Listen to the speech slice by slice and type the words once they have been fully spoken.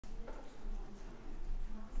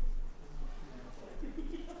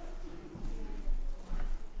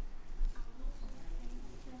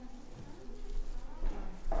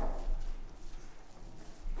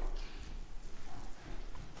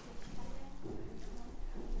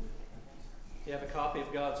you have a copy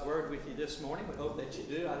of God's Word with you this morning, we hope that you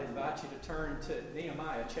do. I'd invite you to turn to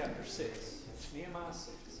Nehemiah chapter 6. Nehemiah 6.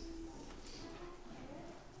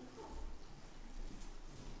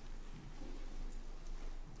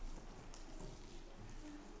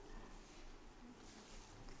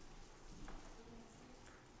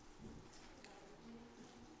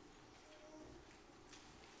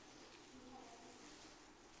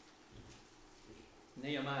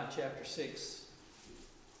 Nehemiah chapter 6.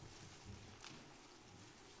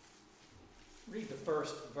 Read the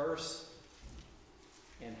first verse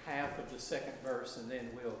and half of the second verse, and then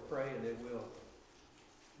we'll pray, and then we'll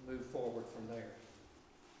move forward from there.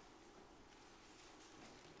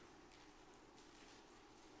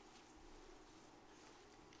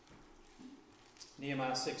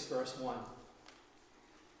 Nehemiah 6, verse 1.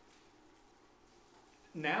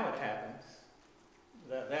 Now it happens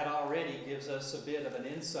that already gives us a bit of an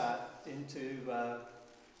insight into,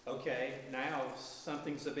 okay, now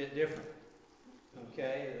something's a bit different.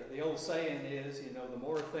 Okay, the old saying is, the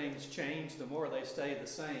more things change, the more they stay the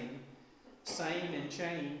same. Same and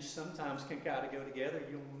change sometimes can kind of go together.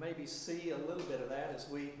 You'll maybe see a little bit of that as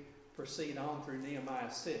we proceed on through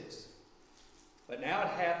Nehemiah 6. But now it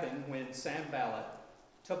happened when Sanballat,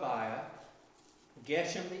 Tobiah,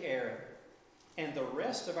 Geshem the Arab, and the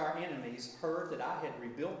rest of our enemies heard that I had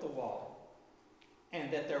rebuilt the wall,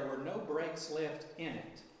 and that there were no breaks left in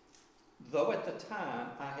it, though at the time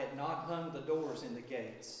I had not hung the doors in the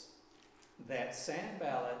gates, that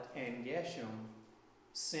Sanballat and Geshem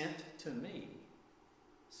sent to me,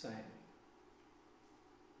 saying,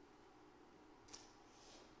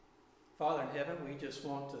 Father in heaven, we just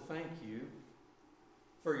want to thank you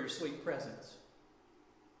for your sweet presence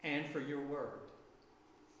and for your word,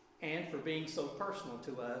 and for being so personal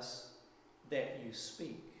to us that you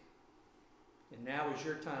speak. And now is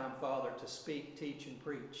your time, Father, to speak, teach, and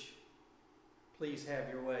preach. Please have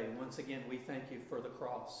your way. Once again, we thank you for the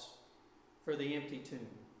cross, for the empty tomb,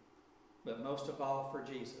 but most of all for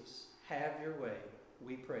Jesus. Have your way,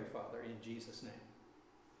 we pray, Father, in Jesus' name.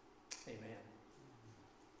 Amen.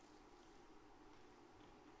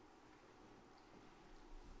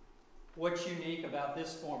 What's unique about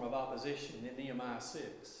this form of opposition in Nehemiah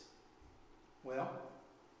 6? Well,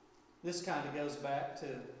 this kind of goes back to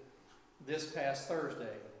this past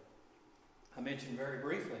Thursday. I mentioned very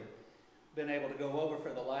briefly, been able to go over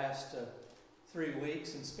for the last 3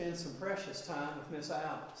 weeks and spend some precious time with Miss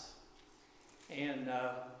Alice. And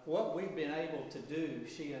what we've been able to do,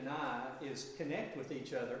 she and I, is connect with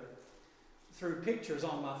each other through pictures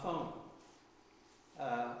on my phone.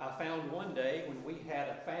 I found one day when we had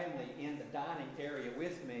a family in the dining area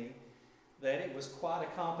with me that it was quite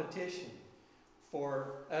a competition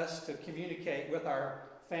for us to communicate with our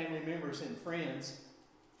family members and friends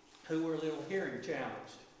who were a little hearing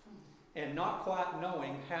challenged. And not quite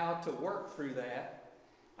knowing how to work through that,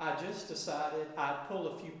 I just decided I'd pull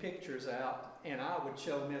a few pictures out and I would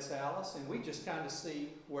show Miss Alice, and we just kind of see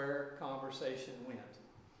where conversation went.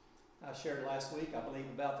 I shared last week, I believe,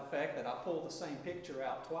 about the fact that I pulled the same picture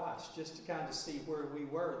out twice just to kind of see where we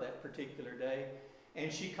were that particular day.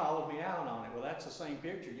 And she called me out on it. Well, that's the same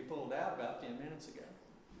picture you pulled out about 10 minutes ago.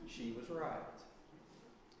 She was right.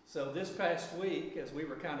 So this past week, as we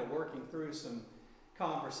were kind of working through some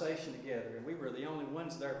conversation together, and we were the only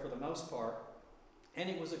ones there for the most part, and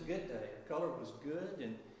it was a good day. The color was good,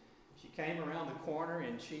 and she came around the corner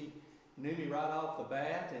and she knew me right off the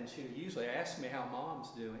bat, and she usually asks me how Mom's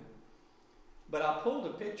doing. But I pulled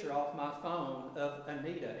a picture off my phone of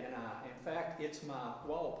Anita and I. In fact, it's my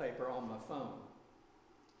wallpaper on my phone.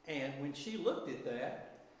 And when she looked at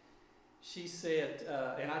that, she said,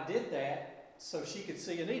 and I did that so she could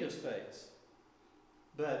see Anita's face.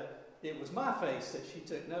 But it was my face that she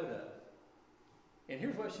took note of. And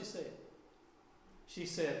here's what she said. She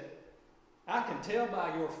said, I can tell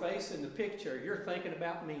by your face in the picture you're thinking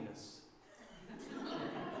about Minas.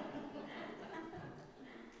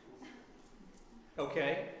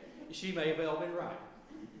 Okay, she may have well been right.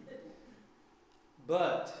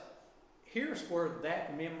 But here's where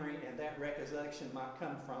that memory and that recollection might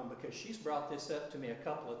come from, because she's brought this up to me a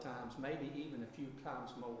couple of times, maybe even a few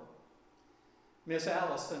times more. Miss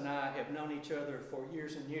Alice and I have known each other for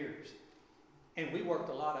years and years, and we worked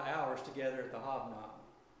a lot of hours together at the Hobnob.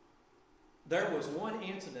 There was one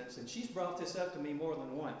incident, and she's brought this up to me more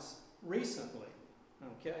than once, recently,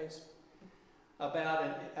 okay, about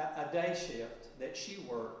a day shift that she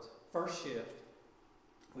worked, first shift,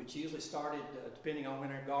 which usually started, depending on when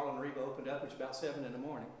Garland Reba opened up, which was about 7 in the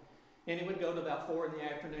morning. And it would go to about 4 in the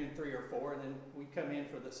afternoon, 3 or 4, and then we'd come in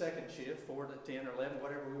for the second shift, 4 to 10 or 11,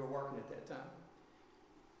 whatever we were working at that time.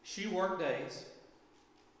 She worked days,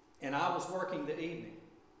 and I was working the evening.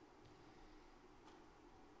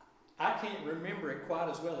 I can't remember it quite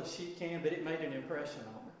as well as she can, but it made an impression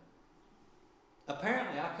on her.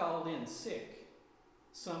 Apparently, I called in sick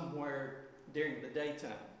somewhere during the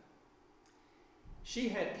daytime. She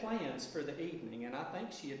had plans for the evening, and I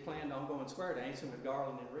think she had planned on going square dancing with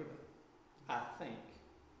Garland and Reba. I think.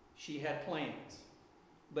 She had plans.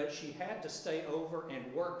 But she had to stay over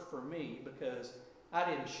and work for me because I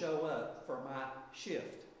didn't show up for my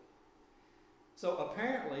shift. So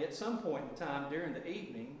apparently, at some point in time during the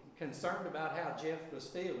evening, concerned about how Jeff was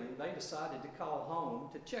feeling, they decided to call home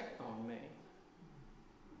to check on me.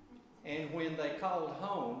 And when they called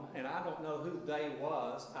home, and I don't know who they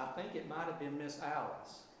was, I think it might have been Miss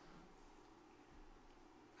Alice.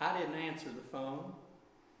 I didn't answer the phone.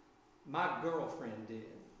 My girlfriend did.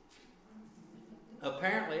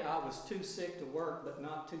 Apparently, I was too sick to work, but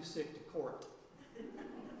not too sick to court.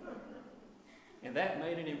 And that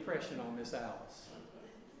made an impression on Miss Alice.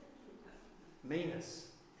 Meanness.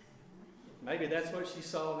 Maybe that's what she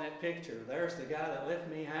saw in that picture. There's the guy that left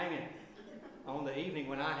me hanging on the evening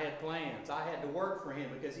when I had plans. I had to work for him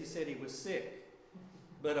because he said he was sick.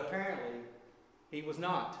 But apparently, he was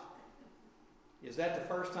not. Is that the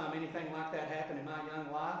first time anything like that happened in my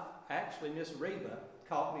young life? Actually, Miss Reba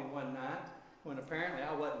caught me one night when apparently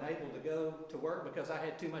I wasn't able to go to work because I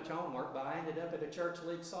had too much homework, but I ended up at a church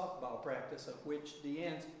league softball practice of which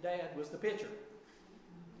Deanne's dad was the pitcher.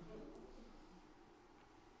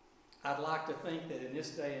 I'd like to think that in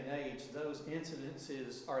this day and age, those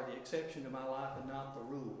incidences are the exception to my life and not the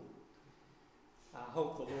rule. I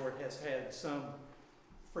hope the Lord has had some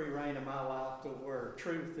free reign in my life to where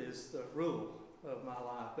truth is the rule of my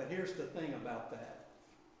life. But here's the thing about that.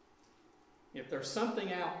 If there's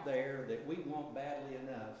something out there that we want badly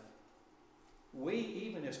enough, we,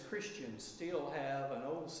 even as Christians, still have an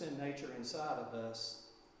old sin nature inside of us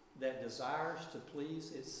that desires to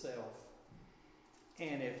please itself.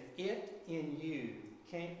 And if it in you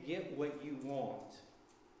can't get what you want,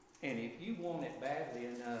 and if you want it badly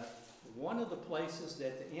enough, one of the places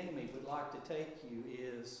that the enemy would like to take you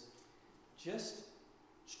is just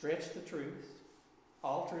stretch the truth,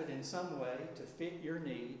 alter it in some way to fit your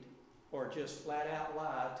need, or just flat out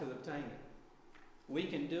lie to obtain it. We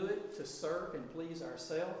can do it to serve and please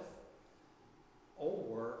ourselves,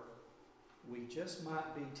 or we just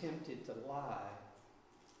might be tempted to lie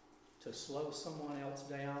to slow someone else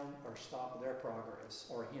down or stop their progress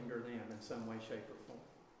or hinder them in some way, shape, or form.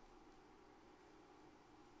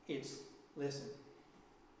 Listen,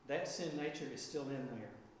 that sin nature is still in there.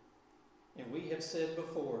 And we have said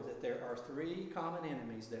before that there are three common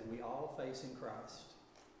enemies that we all face in Christ.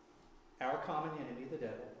 Our common enemy, the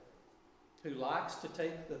devil, who likes to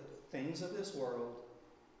take the things of this world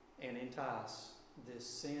and entice this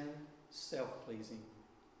sin, self-pleasing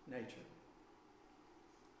nature.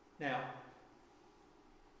 Now,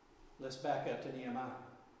 let's back up to Nehemiah.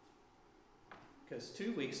 Because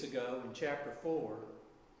 2 weeks ago in chapter 4,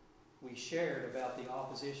 we shared about the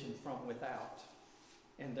opposition from without.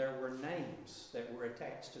 And there were names that were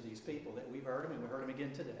attached to these people that we've heard them, and we heard them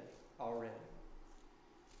again today already.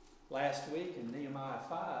 Last week in Nehemiah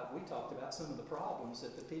 5, we talked about some of the problems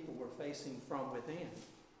that the people were facing from within.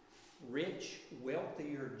 Rich,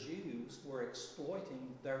 wealthier Jews were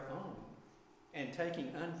exploiting their own and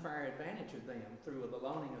taking unfair advantage of them through the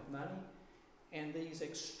loaning of money and these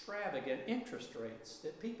extravagant interest rates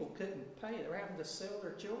that people couldn't pay. They were having to sell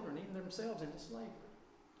their children, even themselves, into slavery.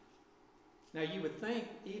 Now you would think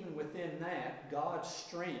even within that, God's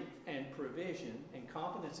strength and provision and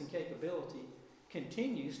competence and capability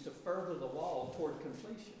continues to further the wall toward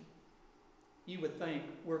completion. You would think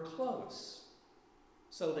we're close.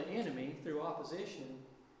 So the enemy, through opposition,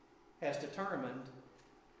 has determined,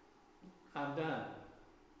 I'm done.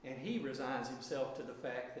 And he resigns himself to the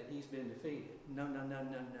fact that he's been defeated. No.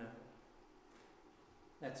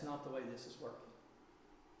 That's not the way this is working.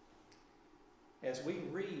 As we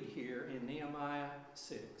read here in Nehemiah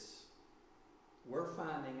 6, we're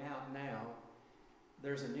finding out now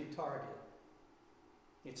there's a new target.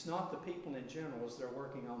 It's not the people in general as they're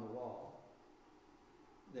working on the wall.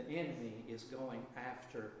 The enemy is going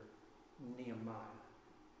after Nehemiah,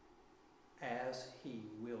 as he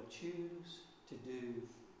will choose to do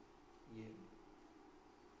you.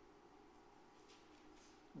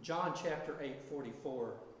 John chapter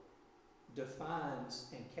 8:44 defines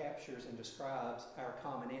and captures and describes our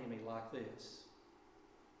common enemy like this.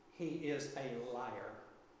 He is a liar.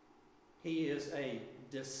 He is a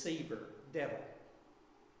deceiver, devil.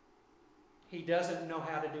 He doesn't know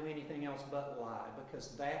how to do anything else but lie, because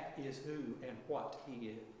that is who and what he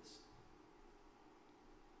is.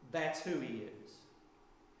 That's who he is.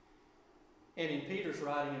 And in Peter's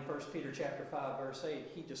writing in 1 Peter chapter 5, verse 8,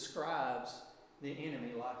 he describes the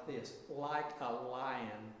enemy like this: like a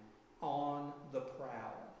lion on the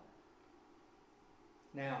prowl.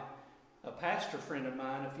 Now, a pastor friend of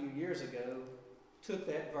mine a few years ago took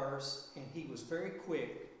that verse and he was very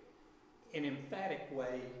quick, in an emphatic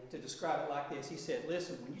way, to describe it like this. He said,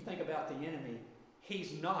 listen, when you think about the enemy,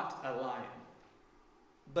 he's not a lion,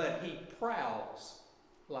 but he prowls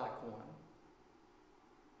like one.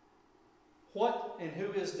 What and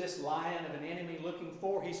who is this lion of an enemy looking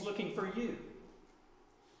for? He's looking for you.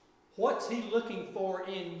 What's he looking for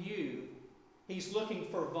in you? He's looking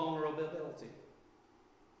for vulnerability.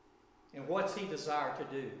 And what's he desire to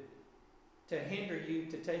do? To hinder you,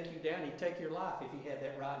 to take you down. He'd take your life if he had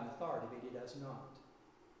that right and authority, but he does not.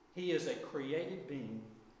 He is a created being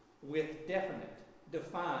with definite,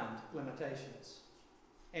 defined limitations.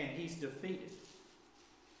 And he's defeated.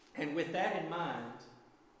 And with that in mind,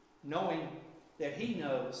 knowing that he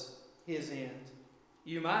knows his end,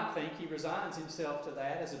 you might think he resigns himself to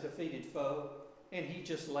that as a defeated foe and he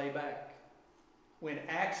just lay back. When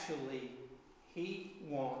actually he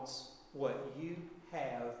wants what you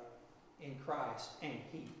have in Christ, and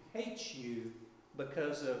he hates you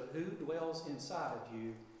because of who dwells inside of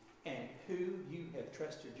you and who you have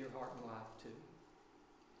trusted your heart and life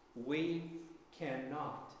to. We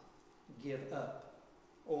cannot give up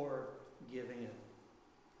or give in.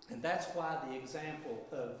 And that's why the example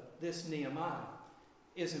of this Nehemiah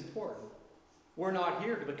is important. We're not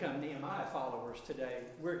here to become Nehemiah followers today.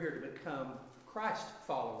 We're here to become Christ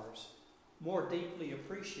followers, more deeply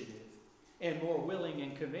appreciative and more willing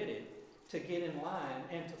and committed to get in line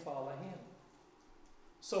and to follow him.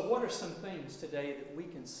 So what are some things today that we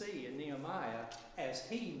can see in Nehemiah as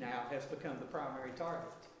he now has become the primary target?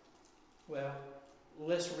 Well,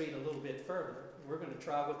 let's read a little bit further. We're going to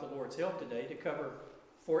try with the Lord's help today to cover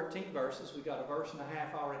 14 verses. We've got a verse and a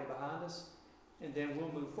half already behind us, and then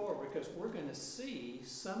we'll move forward because we're going to see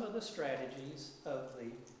some of the strategies of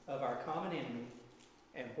our common enemy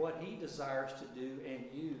and what he desires to do and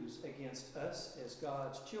use against us as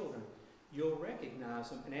God's children. You'll recognize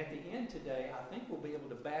them, and at the end today, I think we'll be able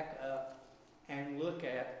to back up and look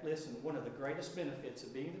at, listen, one of the greatest benefits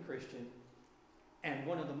of being a Christian and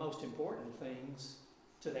one of the most important things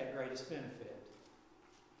to that greatest benefit.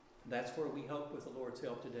 That's where we hope with the Lord's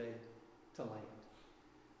help today to land.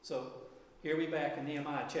 So here we back in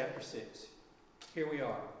Nehemiah chapter 6. Here we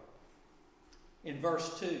are. In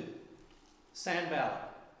verse 2, Sanballat,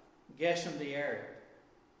 Geshem the Arab,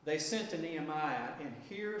 they sent to Nehemiah, and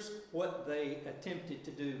here's what they attempted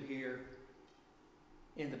to do here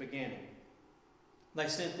in the beginning. They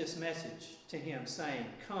sent this message to him saying,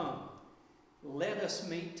 "Come, let us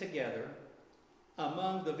meet together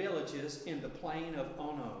among the villages in the plain of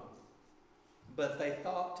Ono." But they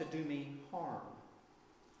thought to do me harm.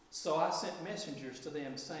 So I sent messengers to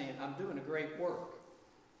them saying, "I'm doing a great work,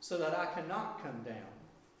 so that I cannot come down.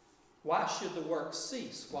 Why should the work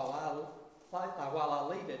cease while I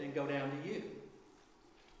leave it and go down to you?"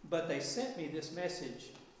 But they sent me this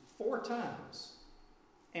message 4 times,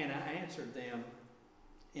 and I answered them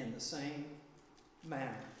in the same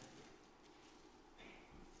manner.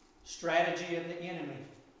 Strategy of the enemy,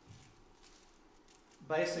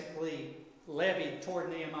 basically levied toward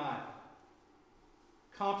Nehemiah: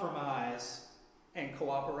 compromise and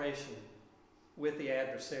cooperation with the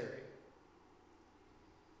adversary.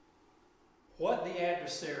 What the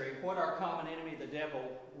adversary, what our common enemy, the devil,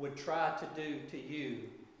 would try to do to you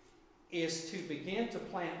is to begin to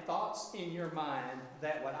plant thoughts in your mind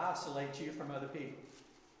that would isolate you from other people.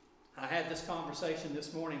 I had this conversation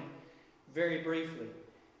this morning very briefly,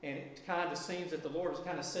 and it kind of seems that the Lord is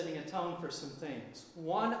kind of setting a tone for some things.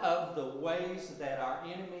 One of the ways that our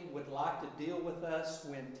enemy would like to deal with us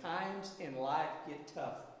when times in life get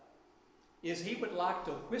tough is he would like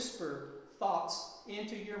to whisper thoughts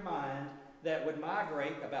into your mind that would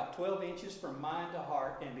migrate about 12 inches from mind to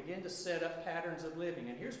heart and begin to set up patterns of living.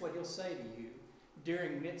 And here's what he'll say to you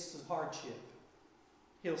during midst of hardship.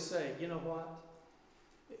 He'll say, "You know what?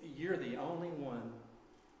 You're the only one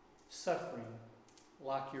suffering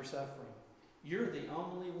like you're suffering. You're the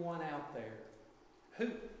only one out there. Who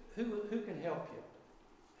can help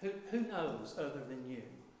you? Who knows other than you?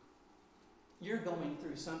 You're going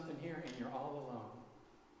through something here and you're all alone.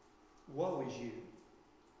 Woe is you."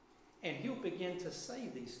 And he'll begin to say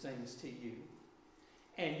these things to you.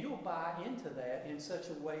 And you'll buy into that in such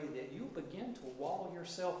a way that you'll begin to wall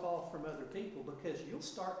yourself off from other people because you'll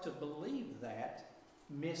start to believe that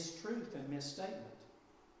mistruth and misstatement.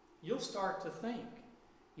 You'll start to think,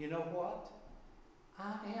 you know what?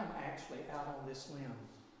 I am actually out on this limb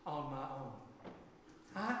on my own.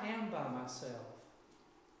 I am by myself.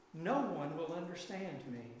 No one will understand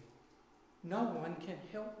me. No one can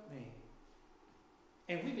help me.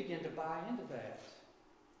 And we begin to buy into that.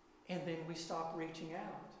 And then we stop reaching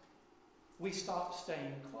out. We stop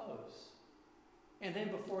staying close. And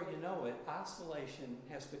then before you know it, isolation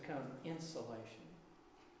has become insulation.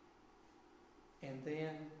 And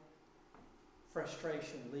then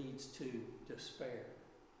frustration leads to despair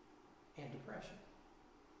and depression.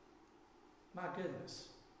 My goodness.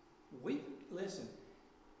 We've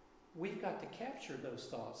got to capture those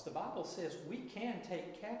thoughts. The Bible says we can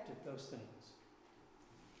take captive those things.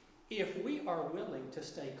 If we are willing to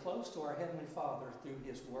stay close to our Heavenly Father through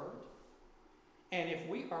His Word, and if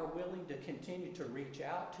we are willing to continue to reach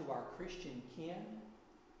out to our Christian kin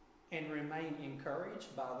and remain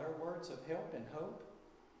encouraged by their words of help and hope,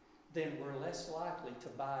 then we're less likely to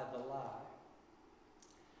buy the lie.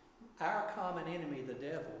 Our common enemy, the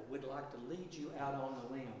devil, would like to lead you out on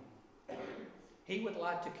a limb. He would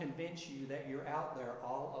like to convince you that you're out there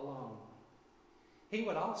all alone. He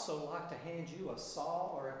would also like to hand you a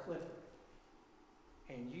saw or a clipper,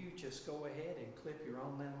 and you just go ahead and clip your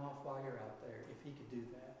own limb off while you're out there, if he could do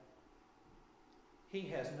that. He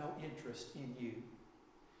has no interest in you.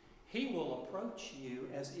 He will approach you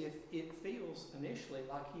as if it feels initially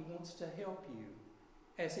like he wants to help you,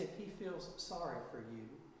 as if he feels sorry for you,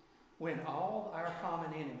 when all our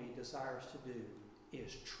common enemy desires to do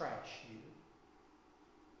is trash you.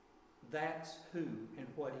 That's who and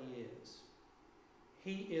what he is.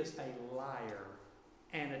 He is a liar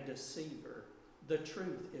and a deceiver. The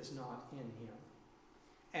truth is not in him.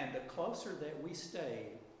 And the closer that we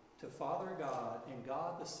stay to Father God and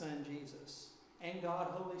God the Son Jesus and God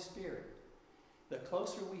Holy Spirit, the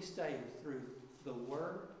closer we stay through the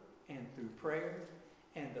Word and through prayer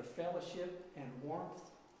and the fellowship and warmth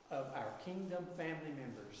of our kingdom family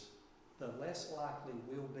members, the less likely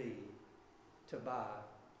we'll be to buy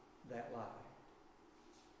that lie.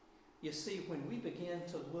 You see, when we begin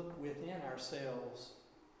to look within ourselves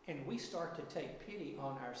and we start to take pity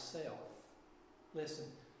on ourselves, listen,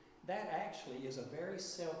 that actually is a very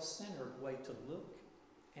self-centered way to look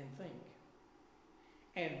and think.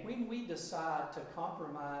 And when we decide to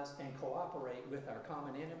compromise and cooperate with our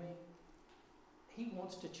common enemy, he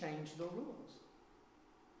wants to change the rules.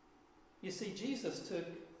 You see, Jesus took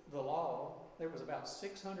the law. There was about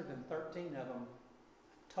 613 of them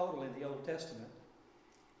total in the Old Testament.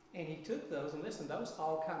 And he took those, and listen, those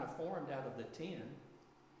all kind of formed out of the 10.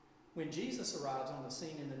 When Jesus arrives on the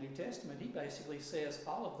scene in the New Testament, he basically says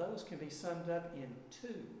all of those can be summed up in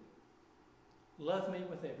 2. Love me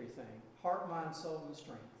with everything, heart, mind, soul, and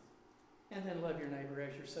strength. And then love your neighbor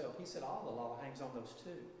as yourself. He said all the law hangs on those 2.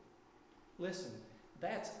 Listen,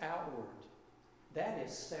 that's outward. That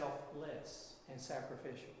is selfless and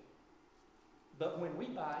sacrificial. But when we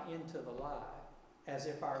buy into the lie, as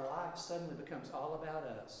if our life suddenly becomes all about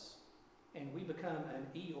us, and we become an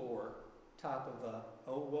Eeyore type of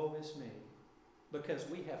oh, woe is me, because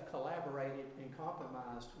we have collaborated and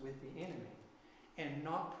compromised with the enemy and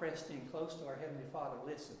not pressed in close to our Heavenly Father.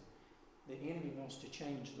 Listen, the enemy wants to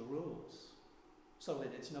change the rules so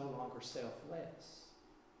that it's no longer selfless.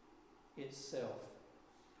 It's selfish.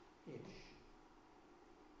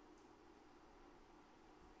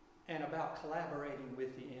 And about collaborating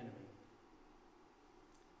with the enemy.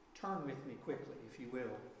 Turn with me quickly, if you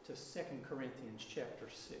will, to 2 Corinthians chapter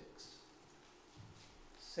 6.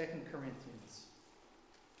 2 Corinthians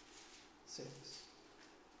 6.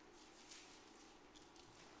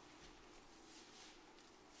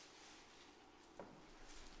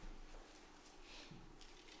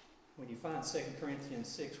 When you find 2 Corinthians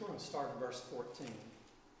 6, we're going to start at verse 14.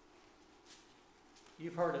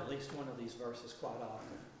 You've heard at least one of these verses quite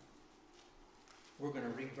often. We're going to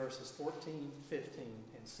read verses 14, 15,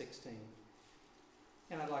 and 16.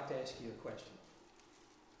 And I'd like to ask you a question.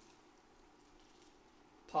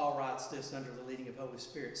 Paul writes this under the leading of Holy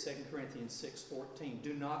Spirit, 2 Corinthians 6:14.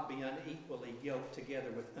 Do not be unequally yoked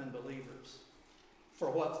together with unbelievers.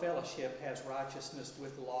 For what fellowship has righteousness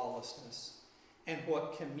with lawlessness? And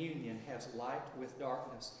what communion has light with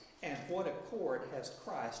darkness? And what accord has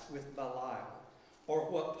Christ with Belial? Or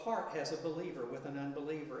what part has a believer with an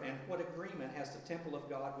unbeliever? And what agreement has the temple of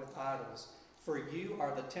God with idols? For you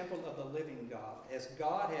are the temple of the living God. As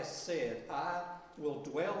God has said, I will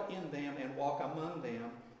dwell in them and walk among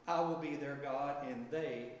them. I will be their God, and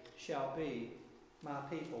they shall be my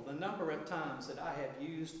people. The number of times that I have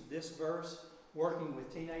used this verse working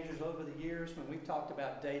with teenagers over the years when we've talked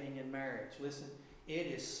about dating and marriage. Listen, it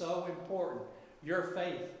is so important. Your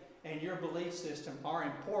faith and your belief system are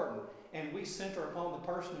important. And we center upon the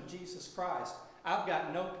person of Jesus Christ. I've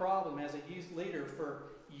got no problem as a youth leader for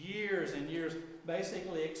years and years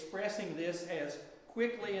basically expressing this as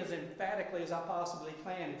quickly, as emphatically as I possibly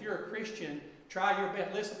can. If you're a Christian, try your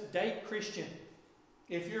best. Listen, date Christian.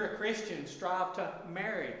 If you're a Christian, strive to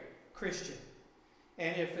marry Christian.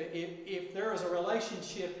 And if there is a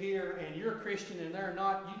relationship here and you're a Christian and they're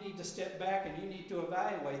not, you need to step back and you need to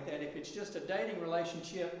evaluate that. If it's just a dating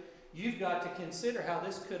relationship, you've got to consider how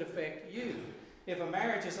this could affect you. If a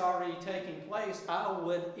marriage is already taking place, I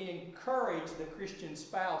would encourage the Christian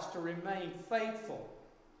spouse to remain faithful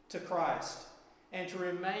to Christ and to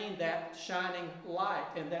remain that shining light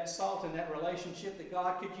and that salt in that relationship that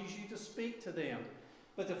God could use you to speak to them.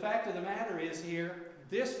 But the fact of the matter is here,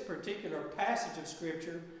 this particular passage of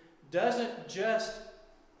Scripture doesn't just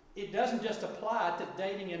apply to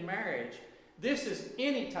dating and marriage. This is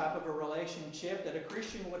any type of a relationship that a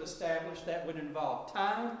Christian would establish that would involve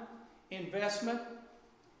time, investment,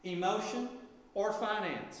 emotion, or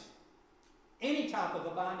finance. Any type of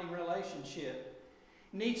a binding relationship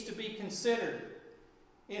needs to be considered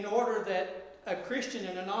in order that a Christian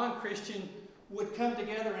and a non-Christian would come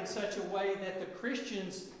together in such a way that the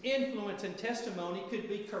Christian's influence and testimony could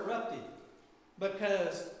be corrupted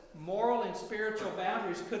because moral and spiritual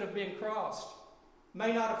boundaries could have been crossed.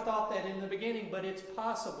 May not have thought that in the beginning, but it's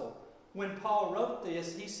possible. When Paul wrote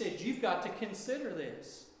this, he said, you've got to consider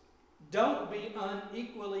this. Don't be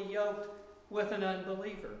unequally yoked with an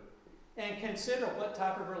unbeliever. And consider what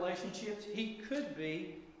type of relationships he could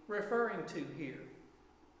be referring to here.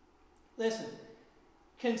 Listen,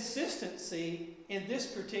 consistency in this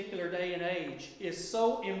particular day and age is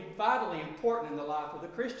so vitally important in the life of the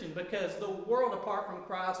Christian because the world apart from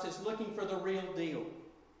Christ is looking for the real deal.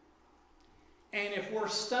 And if we're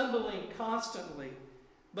stumbling constantly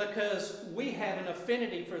because we have an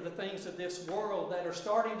affinity for the things of this world that are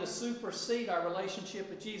starting to supersede our relationship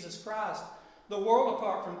with Jesus Christ, the world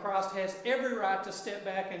apart from Christ has every right to step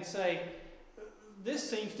back and say, this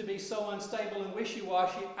seems to be so unstable and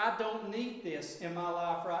wishy-washy. I don't need this in my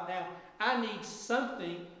life right now. I need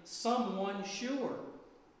someone sure.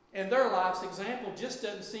 And their life's example just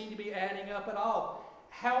doesn't seem to be adding up at all.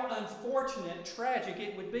 How unfortunate, tragic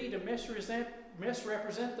it would be to misrepresent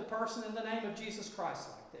the person in the name of Jesus Christ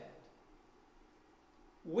like that.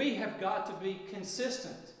 We have got to be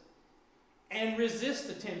consistent and resist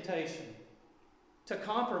the temptation to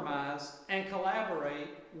compromise and collaborate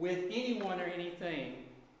with anyone or anything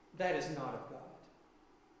that is not of God.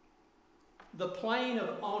 The plain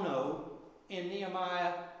of Ono in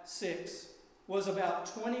Nehemiah 6 was about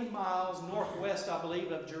 20 miles northwest, I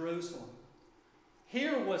believe, of Jerusalem.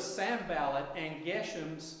 Here was Sanballat and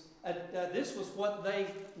Geshem's, this was what they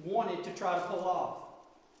wanted to try to pull off.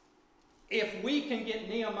 If we can get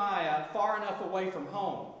Nehemiah far enough away from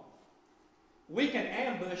home, we can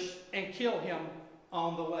ambush and kill him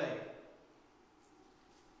on the way.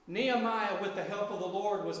 Nehemiah, with the help of the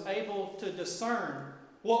Lord, was able to discern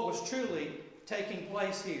what was truly taking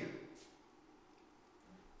place here.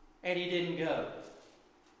 And he didn't go.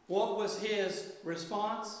 What was his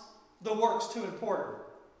response? The work's too important.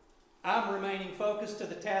 I'm remaining focused to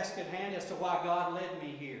the task at hand as to why God led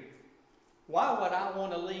me here. Why would I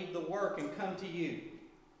want to leave the work and come to you?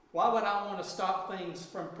 Why would I want to stop things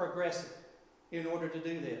from progressing in order to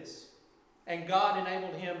do this? And God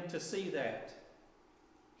enabled him to see that.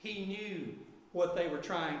 He knew what they were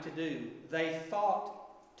trying to do. They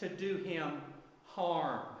thought to do him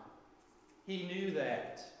harm. He knew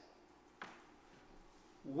that.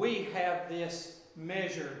 We have this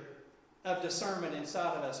measure of discernment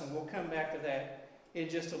inside of us, and we'll come back to that in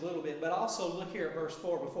just a little bit. But also look here at verse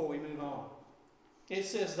 4 before we move on. It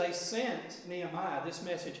says they sent Nehemiah this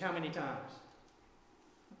message how many times?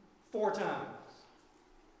 4 times.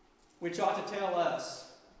 Which ought to tell us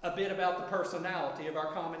a bit about the personality of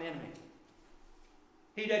our common enemy.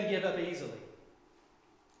 He doesn't give up easily.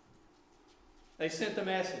 They sent the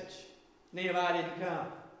message. Nehemiah didn't come.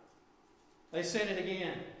 They sent it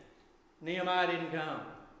again. Nehemiah didn't come.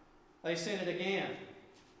 They sent it again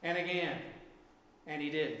and again, and he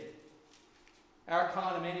didn't. Our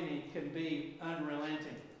common enemy can be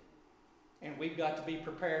unrelenting, and we've got to be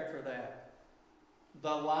prepared for that.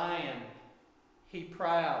 The lion, he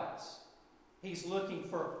prowls. He's looking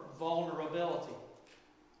for vulnerability.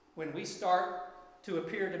 When we start to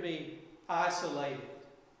appear to be isolated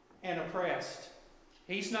and oppressed,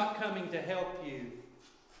 he's not coming to help you.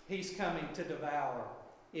 He's coming to devour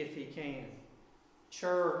if he can.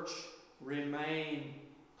 Church, remain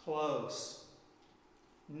close.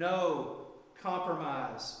 No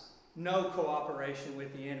compromise, no cooperation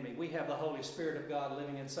with the enemy. We have the Holy Spirit of God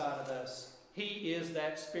living inside of us He is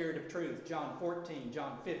that Spirit of truth. John 14,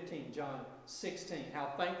 John 15, John 16. How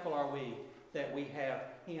thankful are we that we have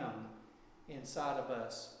Him inside of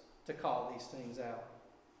us to call these things out.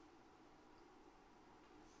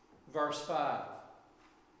 Verse 5.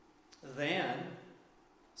 Then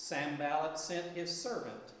Sanballat sent his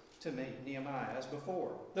servant to meet Nehemiah as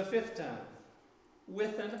before, the 5th time,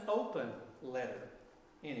 with an open letter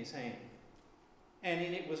in his hand. And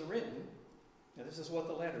in it was written, now this is what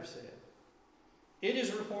the letter said. It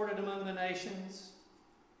is reported among the nations,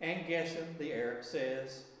 and Geshem, the Arab,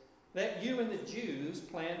 says, that you and the Jews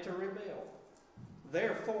plan to rebel.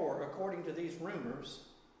 Therefore, according to these rumors,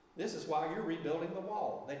 this is why you're rebuilding the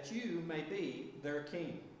wall, that you may be their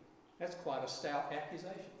king. That's quite a stout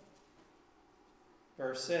accusation.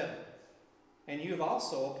 Verse 7. And you have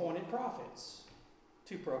also appointed prophets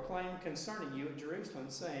to proclaim concerning you at Jerusalem,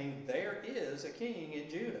 saying, there is a king in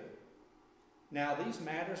Judah. Now these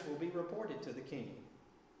matters will be reported to the king.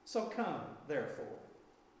 So come, therefore,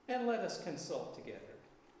 and let us consult together.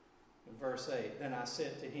 In verse 8, then I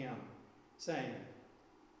said to him, saying,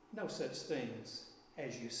 no such things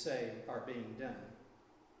as you say are being done,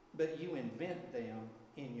 but you invent them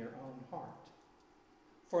in your own heart.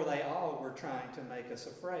 For they all were trying to make us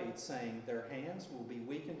afraid, saying, their hands will be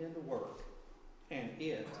weakened in the work, and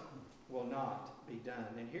it will not be done.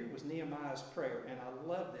 And here was Nehemiah's prayer, and I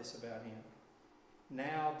love this about him.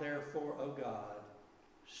 Now, therefore, O God,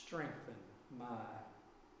 strengthen my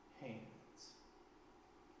hands.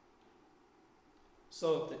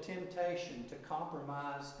 So if the temptation to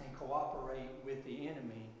compromise and cooperate with the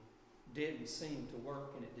enemy didn't seem to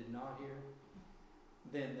work and it did not here,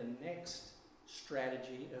 then the next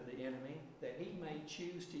strategy of the enemy that he may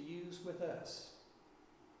choose to use with us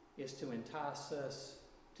is to entice us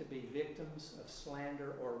to be victims of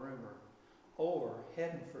slander or rumor, or,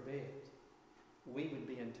 heaven forbid, we would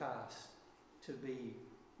be enticed to be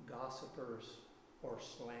gossipers or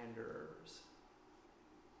slanderers.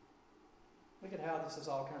 Look at how this is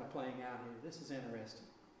all kind of playing out here. This is interesting.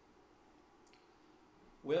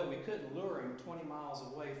 Well, we couldn't lure him 20 miles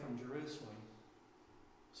away from Jerusalem,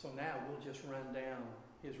 so now we'll just run down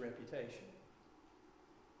his reputation.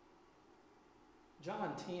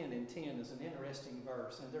 John 10 and 10 is an interesting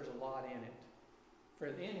verse, and there's a lot in it.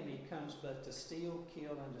 For the enemy comes but to steal,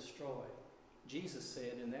 kill, and destroy. Jesus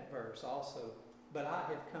said in that verse also, but I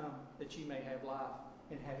have come that you may have life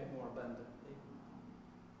and have it more abundantly.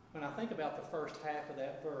 When I think about the first half of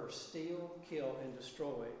that verse, steal, kill, and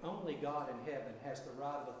destroy, only God in heaven has the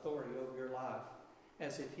right of authority over your life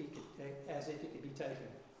as if it could be taken.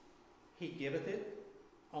 He giveth it,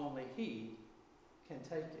 only He can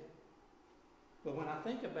take it. But when I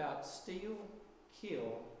think about steal,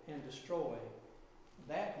 kill, and destroy,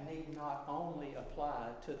 that need not only apply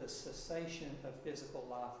to the cessation of physical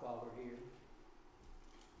life while we're here.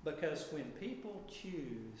 Because when people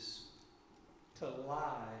choose to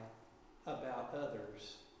lie about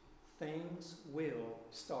others, things will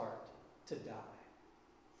start to die.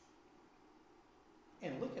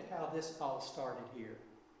 And look at how this all started here.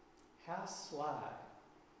 How sly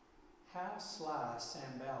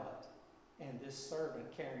Sanballat and this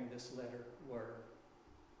servant carrying this letter were.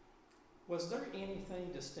 Was there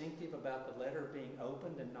anything distinctive about the letter being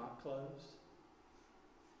opened and not closed?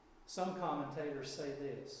 Some commentators say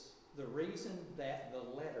this: the reason that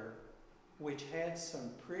the letter, which had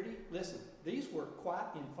some pretty, listen, these were quite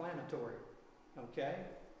inflammatory, okay?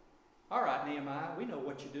 All right, Nehemiah, we know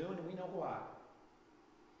what you're doing and we know why.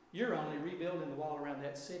 You're only rebuilding the wall around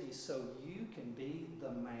that city so you can be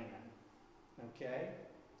the man, okay?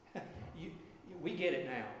 We get it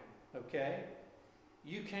now, okay?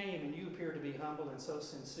 You came and you appear to be humble and so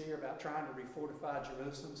sincere about trying to refortify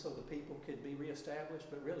Jerusalem so the people could be reestablished,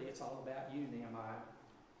 but really it's all about you, Nehemiah.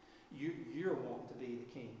 You're wanting to be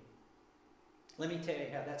the king. Let me tell you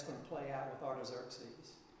how that's going to play out with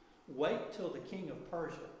Artaxerxes. Wait till the king of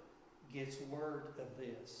Persia gets word of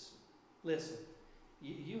this. Listen,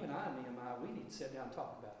 you and I, Nehemiah, we need to sit down and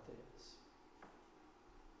talk about this.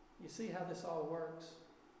 You see how this all works?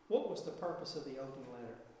 What was the purpose of the open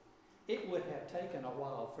letter? It would have taken a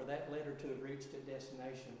while for that letter to have reached its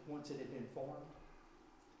destination once it had been formed.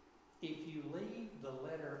 If you leave the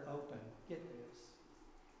letter open, get this,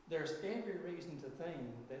 there's every reason to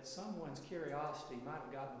think that someone's curiosity might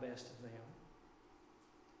have gotten the best of them.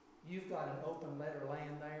 You've got an open letter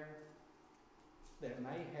laying there that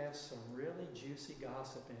may have some really juicy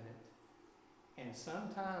gossip in it. And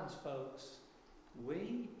sometimes, folks,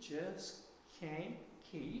 we just can't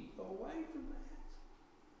keep away from that.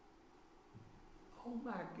 Oh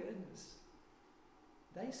my goodness.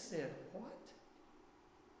 They said what?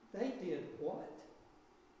 They did what?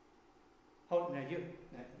 Hold now,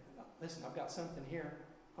 listen, I've got something here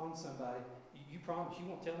on somebody. You promise you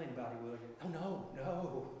won't tell anybody, will you? Oh,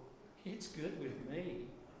 no. It's good with me.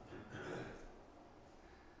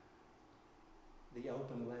 The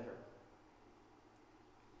open letter.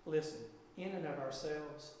 Listen, in and of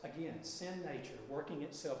ourselves, again, sin nature working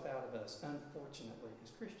itself out of us, unfortunately,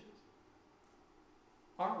 as Christians.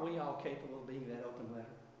 Aren't we all capable of being that open letter?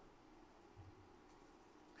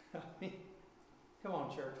 I mean, come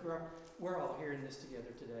on, church. We're all hearing this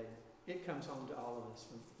together today. It comes home to all of us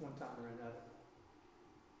from one time or another.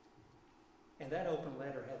 And that open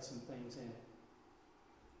letter had some things in it.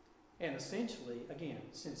 And essentially, again,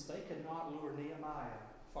 since they could not lure Nehemiah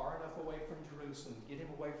far enough away from Jerusalem, get him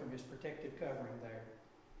away from his protective covering there,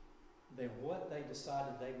 then what they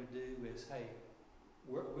decided they would do is, hey,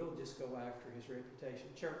 we'll just go after his reputation.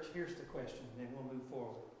 Church, here's the question, and then we'll move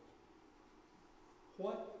forward.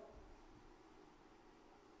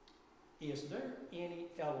 Is there any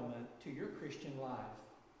element to your Christian life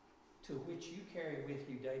to which you carry with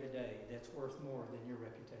you day to day that's worth more than your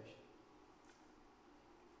reputation?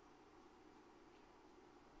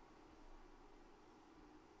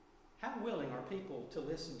 How willing are people to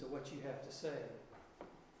listen to what you have to say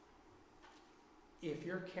if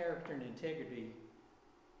your character and integrity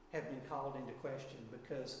have been called into question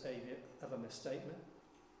because of a misstatement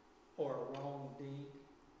or a wrong deed,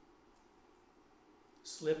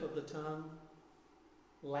 slip of the tongue,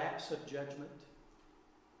 lapse of judgment?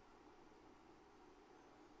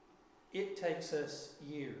 It takes us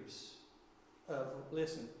years of,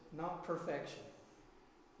 listen, not perfection,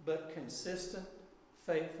 but consistent,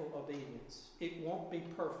 faithful obedience. It won't be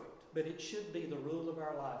perfect, but it should be the rule of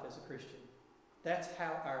our life as a Christian. That's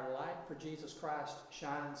how our light for Jesus Christ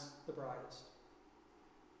shines the brightest.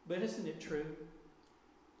 But isn't it true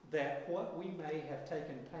that what we may have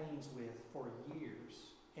taken pains with for years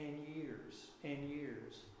and years and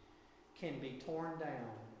years can be torn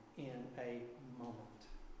down in a moment?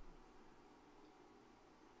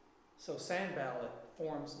 So Sanballat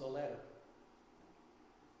forms the letter.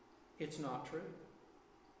 It's not true.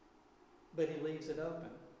 But he leaves it open.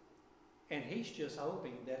 And he's just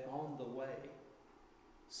hoping that on the way,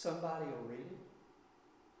 somebody will read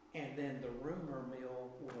it, and then the rumor mill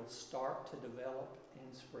will start to develop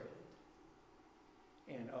and spread.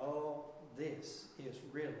 And oh, this is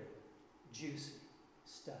really juicy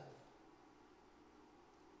stuff.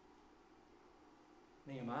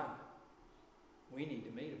 Nehemiah, we need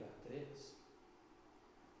to meet about this.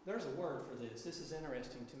 There's a word for this. This is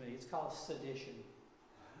interesting to me. It's called sedition.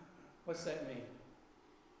 What's that mean?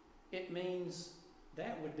 It means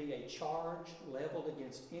that would be a charge leveled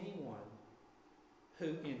against anyone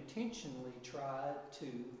who intentionally tried to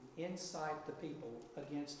incite the people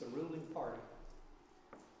against the ruling party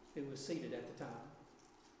who was seated at the time.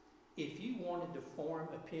 If you wanted to form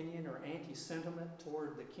opinion or anti-sentiment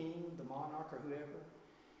toward the king, the monarch, or whoever,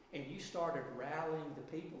 and you started rallying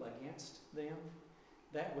the people against them,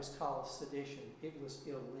 that was called sedition. It was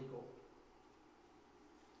illegal.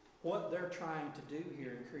 What they're trying to do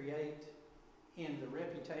here and create in the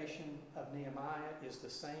reputation of Nehemiah is the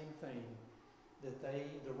same thing that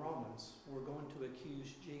the Romans, were going to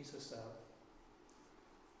accuse Jesus of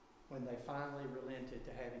when they finally relented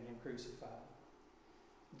to having him crucified.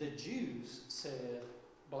 The Jews said,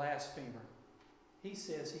 blasphemer. He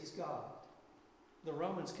says he's God. The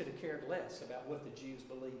Romans could have cared less about what the Jews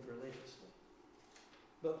believed religiously.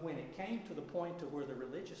 But when it came to the point to where the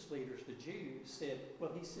religious leaders, the Jews, said,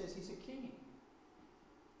 well, he says he's a king,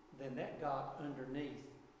 then that got underneath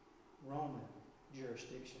Roman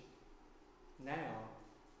jurisdiction. Now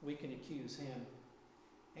we can accuse him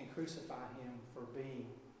and crucify him for being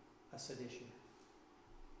a seditioner.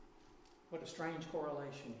 What a strange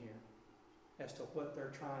correlation here as to what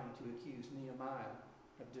they're trying to accuse Nehemiah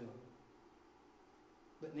of doing.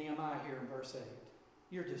 But Nehemiah here in verse 8,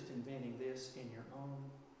 you're just inventing this in your own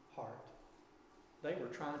heart. They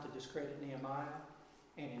were trying to discredit Nehemiah,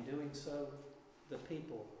 and in doing so, the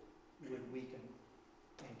people would weaken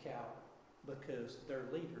and cower because their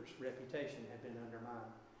leader's reputation had been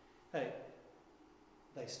undermined. Hey,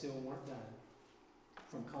 they still weren't done.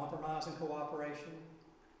 From compromise and cooperation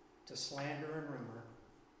to slander and rumor,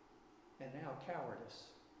 and now cowardice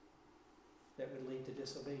that would lead to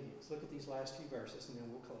disobedience. Look at these last few verses and then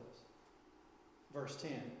we'll close. Verse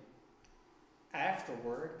 10.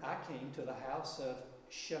 Afterward, I came to the house of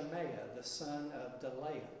Shemaiah, the son of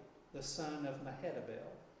Delaiah, the son of Mehetabel,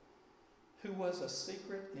 who was a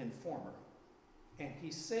secret informer. And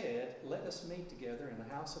he said, let us meet together in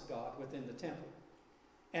the house of God within the temple,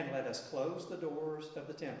 and let us close the doors of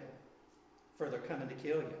the temple, for they're coming to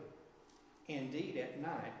kill you. Indeed, at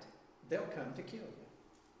night they'll come to kill you.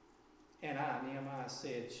 And I, Nehemiah,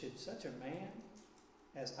 said, should such a man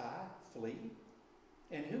as I flee?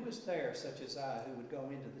 And who is there such as I who would go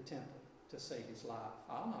into the temple to save his life?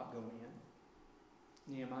 I'll not go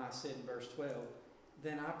in. Nehemiah said in verse 12,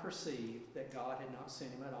 then I perceived that God had not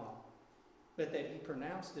sent him at all, but that he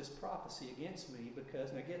pronounced this prophecy against me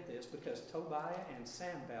because, now get this, because Tobiah and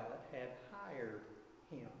Sanballat had hired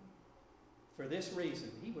him. For this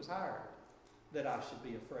reason, he was hired, that I should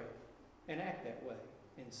be afraid and act that way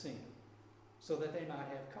and sin, so that they might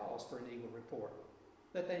have cause for an evil report,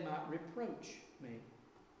 that they might reproach me.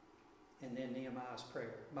 And then Nehemiah's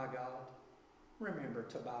prayer, my God, remember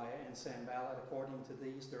Tobiah and Sanballat according to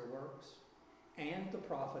these their works, and the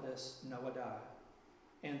prophetess Noadiah,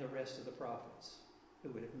 and the rest of the prophets who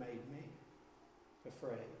would have made me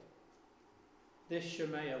afraid. This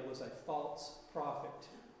Shemaiah was a false prophet,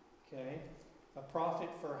 okay? A prophet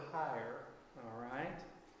for hire, all right?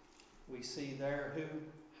 We see there who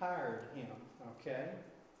hired him, okay?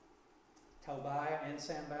 Tobiah and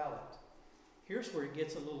Sanballat. Here's where it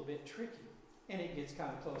gets a little bit tricky, and it gets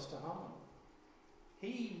kind of close to home.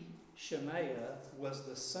 Shemaiah, was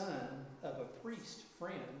the son of a priest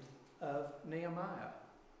friend of Nehemiah.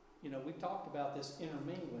 You know, we've talked about this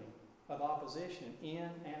intermingling of opposition in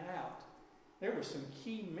and out. There were some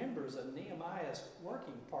key members of Nehemiah's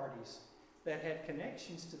working parties that had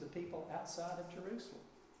connections to the people outside of Jerusalem.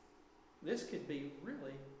 This could be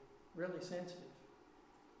really, really sensitive.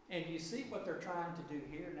 And you see what they're trying to do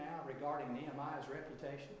here now regarding Nehemiah's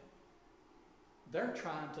reputation? They're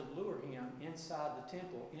trying to lure him inside the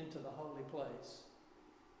temple into the holy place.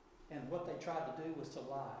 And what they tried to do was to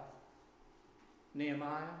lie.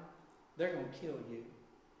 Nehemiah, they're going to kill you.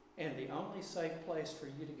 And the only safe place for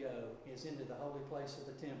you to go is into the holy place of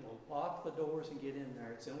the temple. Lock the doors and get in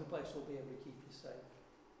there. It's the only place we'll be able to keep you safe.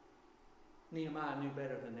 Nehemiah knew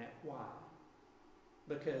better than that. Why?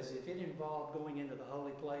 Because if it involved going into the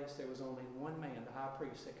holy place, there was only one man, the high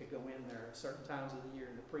priest, that could go in there at certain times of the year,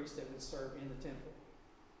 and the priest that would serve in the temple.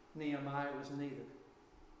 Nehemiah was neither.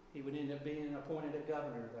 He would end up being appointed a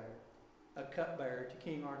governor there, a cupbearer to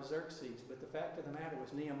King Artaxerxes. But the fact of the matter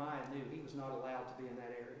was Nehemiah knew he was not allowed to be in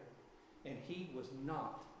that area. And he was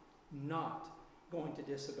not going to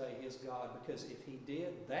disobey his God, because if he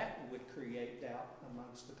did, that would create doubt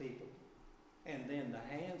amongst the people. And then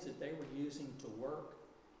the hands that they were using to work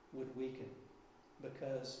would weaken,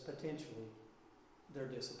 because potentially their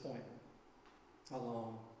disappointment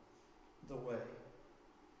along the way.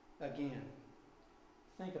 Again,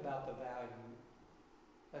 think about the value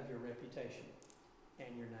of your reputation and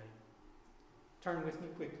your name. Turn with me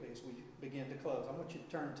quickly as we begin to close. I want you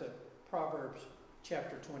to turn to Proverbs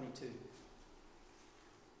chapter 22.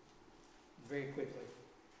 Very quickly.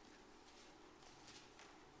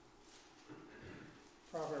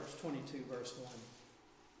 Proverbs 22, verse 1.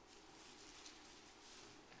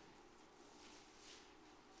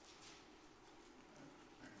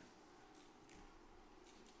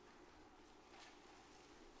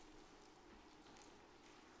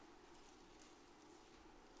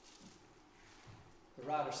 The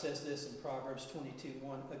writer says this in Proverbs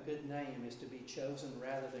 22:1, a good name is to be chosen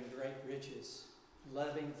rather than great riches,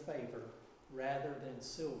 loving favor rather than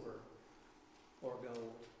silver or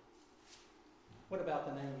gold. What about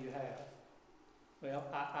the name you have? Well,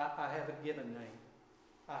 I have a given name.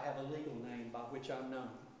 I have a legal name by which I'm known.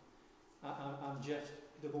 I'm Jeff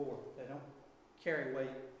DeBoer. They don't carry weight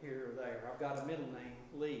here or there. I've got a middle name,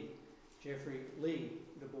 Lee. Jeffrey Lee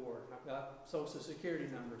DeBoer. I've got social security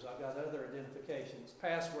numbers. I've got other identifications,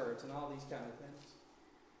 passwords, and all these kind of things.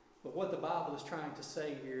 But what the Bible is trying to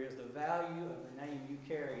say here is the value of the name you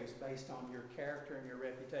carry is based on your character and your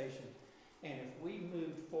reputation. And if we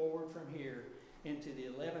move forward from here into the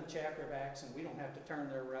 11th chapter of Acts, and we don't have to turn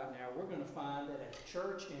there right now, we're going to find that at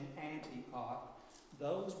church in Antioch,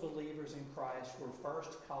 those believers in Christ were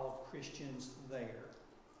first called Christians there.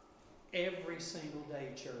 Every single day,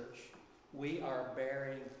 church, we are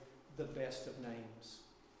bearing the best of names.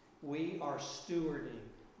 We are stewarding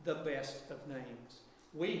the best of names.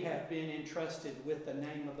 We have been entrusted with the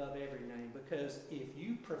name above every name, because if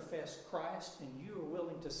you profess Christ and you are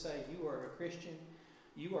willing to say you are a Christian,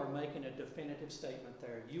 you are making a definitive statement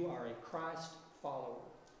there. You are a Christ follower.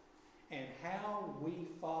 And how we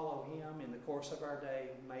follow him in the course of our day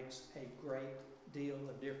makes a great deal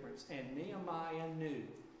of difference. And Nehemiah knew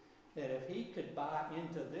that if he could buy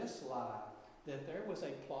into this lie, that there was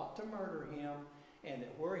a plot to murder him, and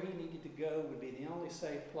that where he needed to go would be the only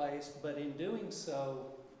safe place, but in doing so,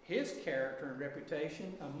 his character and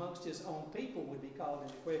reputation amongst his own people would be called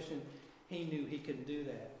into question. He knew he couldn't do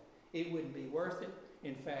that. It wouldn't be worth it.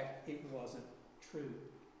 In fact, it wasn't true.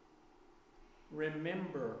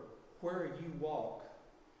 Remember where you walk.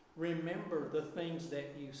 Remember the things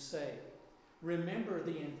that you say. Remember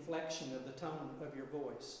the inflection of the tone of your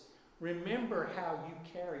voice. Remember how you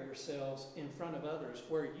carry yourselves in front of others,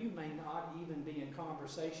 where you may not even be in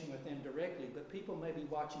conversation with them directly, but people may be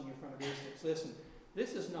watching you from a distance. Listen,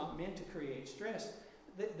 this is not meant to create stress.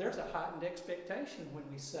 There's a heightened expectation when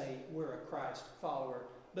we say we're a Christ follower,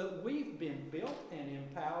 but we've been built and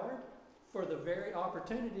empowered for the very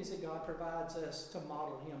opportunities that God provides us to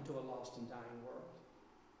model Him to a lost and dying world.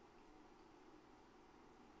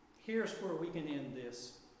 Here's where we can end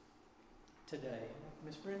this today.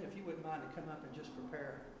 Miss Brenda, if you wouldn't mind to come up and just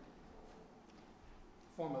prepare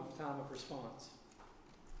a form of time of response.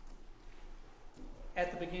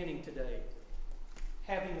 At the beginning today,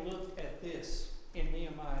 having looked at this in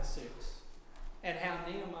Nehemiah 6, and how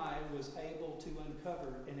Nehemiah was able to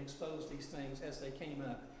uncover and expose these things as they came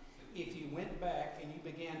up, if you went back and you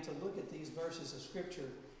began to look at these verses of Scripture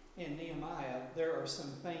in Nehemiah, there are some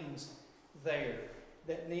things there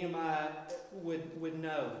that Nehemiah would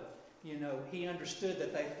know. You know, he understood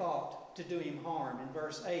that they thought to do him harm. In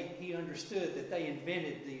verse 8, he understood that they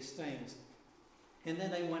invented these things. And then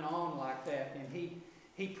they went on like that, and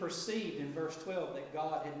he perceived in verse 12 that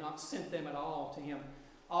God had not sent them at all to him.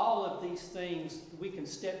 All of these things, we can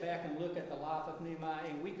step back and look at the life of Nehemiah,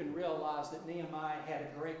 and we can realize that Nehemiah had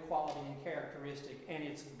a great quality and characteristic, and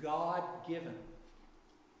it's God-given.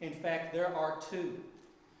 In fact, there are two.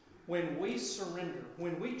 When we surrender,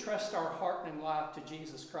 when we trust our heart and life to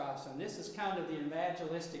Jesus Christ, and this is kind of the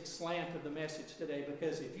evangelistic slant of the message today,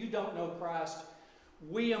 because if you don't know Christ,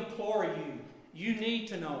 we implore you, you need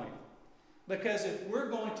to know Him. Because if we're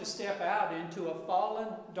going to step out into a fallen,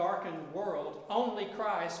 darkened world, only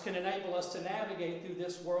Christ can enable us to navigate through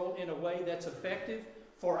this world in a way that's effective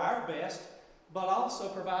for our best, but also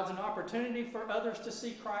provides an opportunity for others to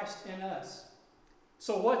see Christ in us.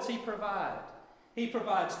 So what's He provide? He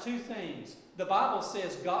provides two things. The Bible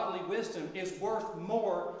says godly wisdom is worth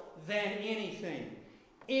more than anything.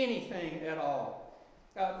 Anything at all.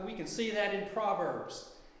 We can see that in Proverbs.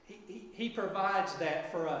 He provides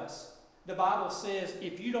that for us. The Bible says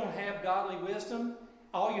if you don't have godly wisdom,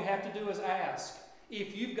 all you have to do is ask.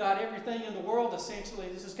 If you've got everything in the world, essentially,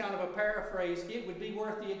 this is kind of a paraphrase, it would be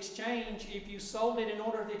worth the exchange if you sold it in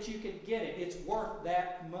order that you could get it. It's worth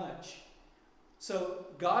that much. So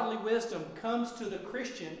godly wisdom comes to the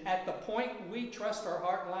Christian at the point we trust our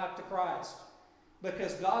heart and life to Christ.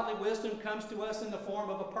 Because godly wisdom comes to us in the form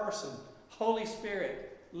of a person, Holy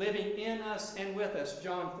Spirit, living in us and with us,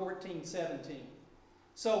 John 14:17.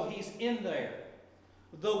 So He's in there.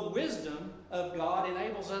 The wisdom of God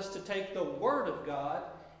enables us to take the Word of God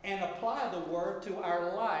and apply the Word to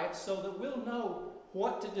our life so that we'll know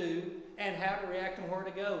what to do and how to react and where to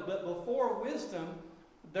go. But before wisdom,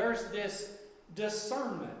 there's this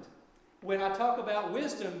discernment. When I talk about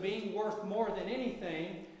wisdom being worth more than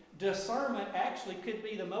anything, discernment actually could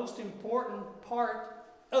be the most important part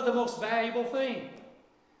of the most valuable thing.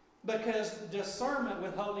 Because discernment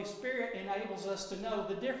with Holy Spirit enables us to know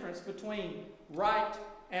the difference between right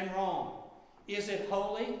and wrong. Is it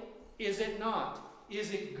holy? Is it not?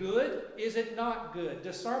 Is it good? Is it not good?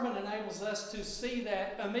 Discernment enables us to see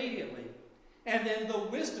that immediately. And then the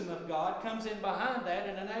wisdom of God comes in behind that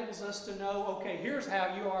and enables us to know, okay, here's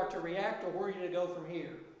how you are to react or where you're to go from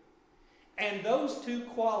here. And those two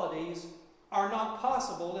qualities are not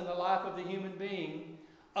possible in the life of the human being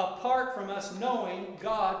apart from us knowing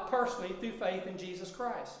God personally through faith in Jesus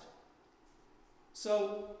Christ.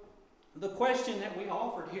 So, the question that we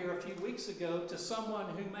offered here a few weeks ago to someone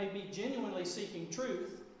who may be genuinely seeking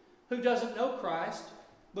truth, who doesn't know Christ,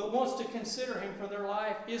 but wants to consider Him for their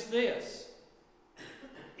life, is this.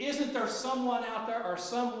 Isn't there someone out there or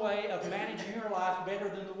some way of managing your life better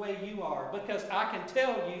than the way you are? Because I can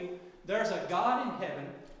tell you there's a God in heaven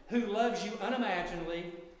who loves you unimaginably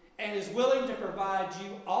and is willing to provide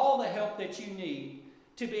you all the help that you need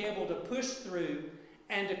to be able to push through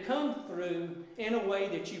and to come through in a way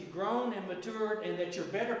that you've grown and matured and that you're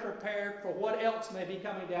better prepared for what else may be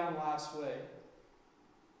coming down life's way.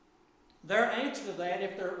 Their answer to that,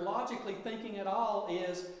 if they're logically thinking at all,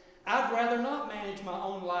 is, I'd rather not manage my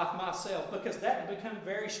own life myself because that would become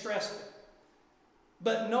very stressful.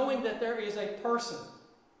 But knowing that there is a person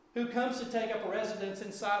who comes to take up a residence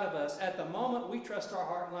inside of us at the moment we trust our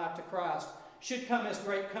heart and life to Christ should come as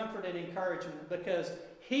great comfort and encouragement because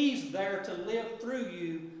He's there to live through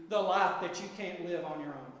you the life that you can't live on your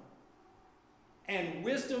own. And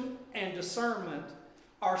wisdom and discernment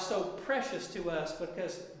are so precious to us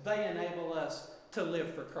because they enable us to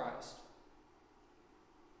live for Christ.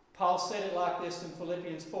 Paul said it like this in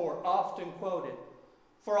Philippians 4, often quoted,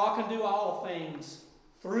 For I can do all things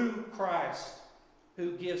through Christ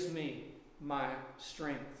who gives me my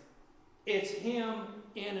strength. It's Him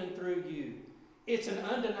in and through you. It's an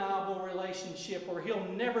undeniable relationship where He'll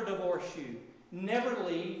never divorce you, never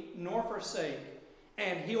leave nor forsake,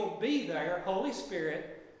 and He'll be there, Holy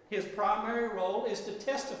Spirit. His primary role is to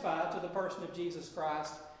testify to the person of Jesus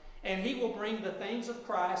Christ, and He will bring the things of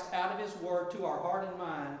Christ out of His Word to our heart and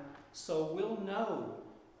mind, so we'll know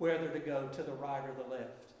whether to go to the right or the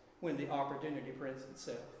left when the opportunity presents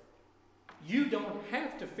itself. You don't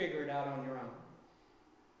have to figure it out on your own.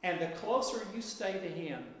 And the closer you stay to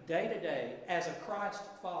Him day to day as a Christ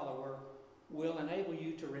follower will enable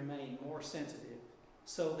you to remain more sensitive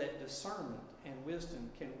so that discernment and wisdom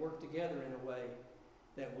can work together in a way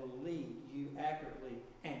that will lead you accurately,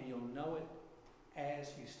 and you'll know it as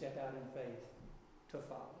you step out in faith to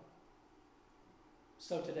follow.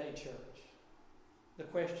 So today, church, the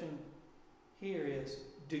question here is,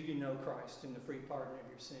 do you know Christ and the free pardon of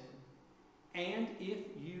your sin? And if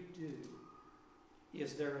you do,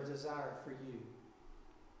 is there a desire for you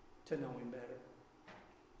to know Him better?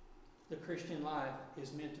 The Christian life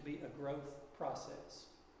is meant to be a growth process.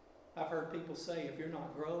 I've heard people say if you're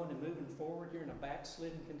not growing and moving forward, you're in a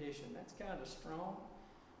backslidden condition. That's kind of strong,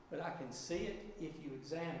 but I can see it if you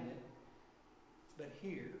examine it. But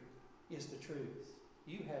here is the truth.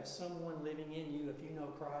 You have someone living in you, if you know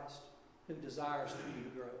Christ, who desires for you to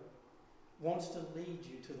grow, wants to lead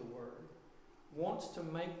you to the Word, wants to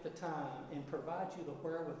make the time and provide you the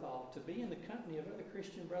wherewithal to be in the company of other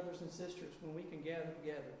Christian brothers and sisters when we can gather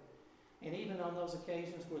together. And even on those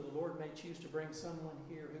occasions where the Lord may choose to bring someone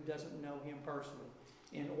here who doesn't know Him personally,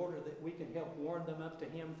 in order that we can help warm them up to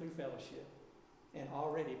Him through fellowship and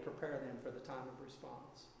already prepare them for the time of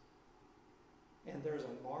response. And there's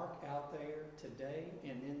a mark out there today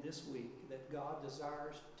and in this week that God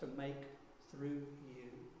desires to make through you.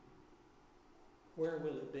 Where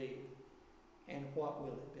will it be? And what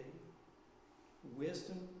will it be?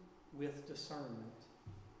 Wisdom with discernment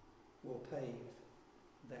will pave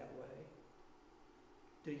that way.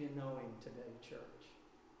 Do you know Him today, church?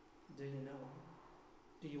 Do you know Him?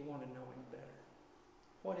 Do you want to know Him better?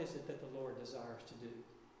 What is it that the Lord desires to do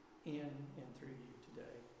in and through you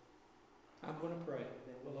today? I'm going to pray,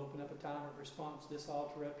 then we'll open up a time of response. This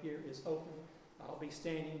altar up here is open. I'll be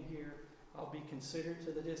standing here. I'll be considered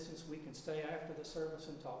to the distance. We can stay after the service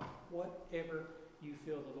and talk. Whatever you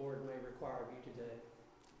feel the Lord may require of you today.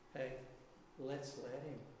 Hey, let's let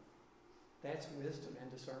Him. That's wisdom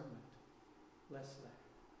and discernment. Let's let Him.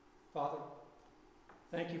 Father,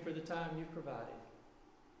 thank you for the time you've provided.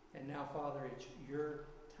 And now, Father, it's your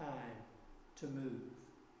time to move.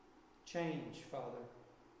 Change, Father,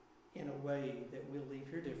 in a way that we'll leave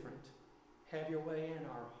here different. Have your way in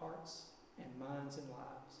our hearts and minds and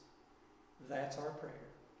lives. That's our prayer.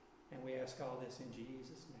 And we ask all this in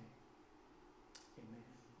Jesus' name.